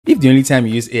If the only time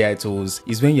you use AI tools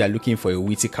is when you are looking for a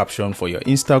witty caption for your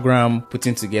Instagram,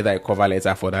 putting together a cover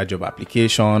letter for that job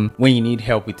application, when you need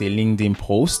help with a LinkedIn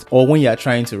post, or when you are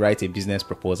trying to write a business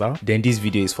proposal, then this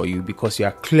video is for you because you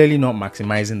are clearly not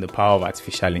maximizing the power of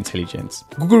artificial intelligence.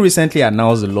 Google recently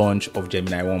announced the launch of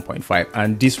Gemini 1.5,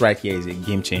 and this right here is a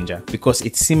game changer because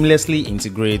it seamlessly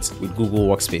integrates with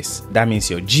Google Workspace. That means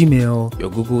your Gmail,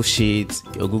 your Google Sheets,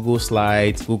 your Google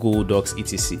Slides, Google Docs,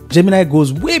 etc. Gemini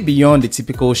goes way beyond the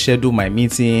typical schedule my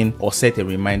meeting or set a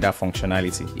reminder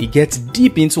functionality. It gets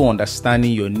deep into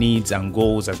understanding your needs and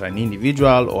goals as an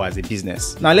individual or as a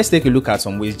business. Now let's take a look at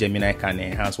some ways Gemini can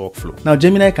enhance workflow. Now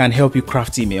Gemini can help you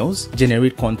craft emails,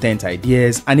 generate content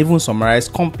ideas, and even summarize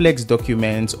complex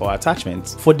documents or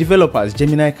attachments. For developers,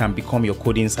 Gemini can become your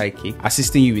coding sidekick,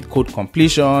 assisting you with code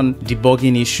completion,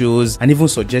 debugging issues, and even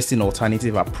suggesting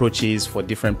alternative approaches for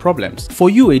different problems. For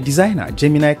you, a designer,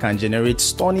 Gemini can generate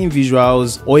stunning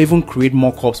visuals or even create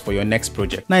mock-ups for your next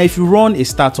project. Now, if you run a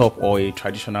startup or a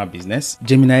traditional business,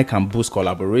 Gemini can boost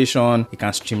collaboration, it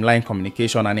can streamline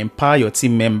communication and empower your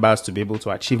team members to be able to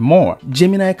achieve more.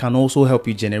 Gemini can also help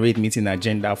you generate meeting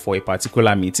agenda for a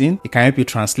particular meeting. It can help you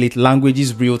translate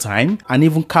languages real time and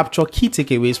even capture key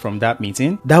takeaways from that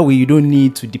meeting. That way you don't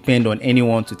need to depend on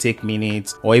anyone to take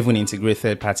minutes or even integrate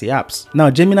third-party apps. Now,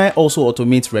 Gemini also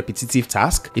automates repetitive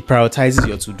tasks. It prioritizes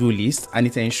your to-do list and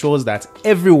it ensures that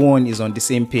everyone is on the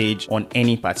same page on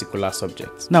any particular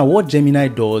subject. Now, what Gemini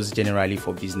does generally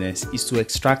for business is to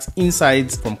extract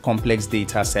insights from complex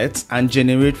data sets and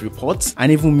generate reports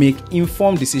and even make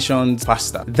informed decisions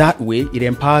faster. That way, it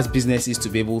empowers businesses to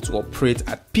be able to operate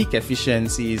at peak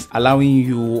efficiencies, allowing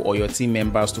you or your team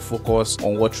members to focus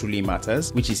on what truly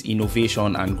matters, which is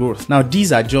innovation and growth. Now,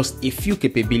 these are just a few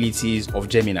capabilities of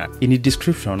Gemini. In the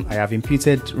description, I have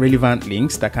imputed relevant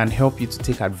links that can help you to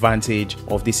take advantage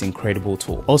of this incredible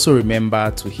tool. Also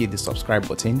remember to hit the subscribe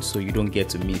button so you don't get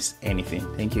to miss anything.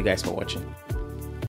 Thank you guys for watching.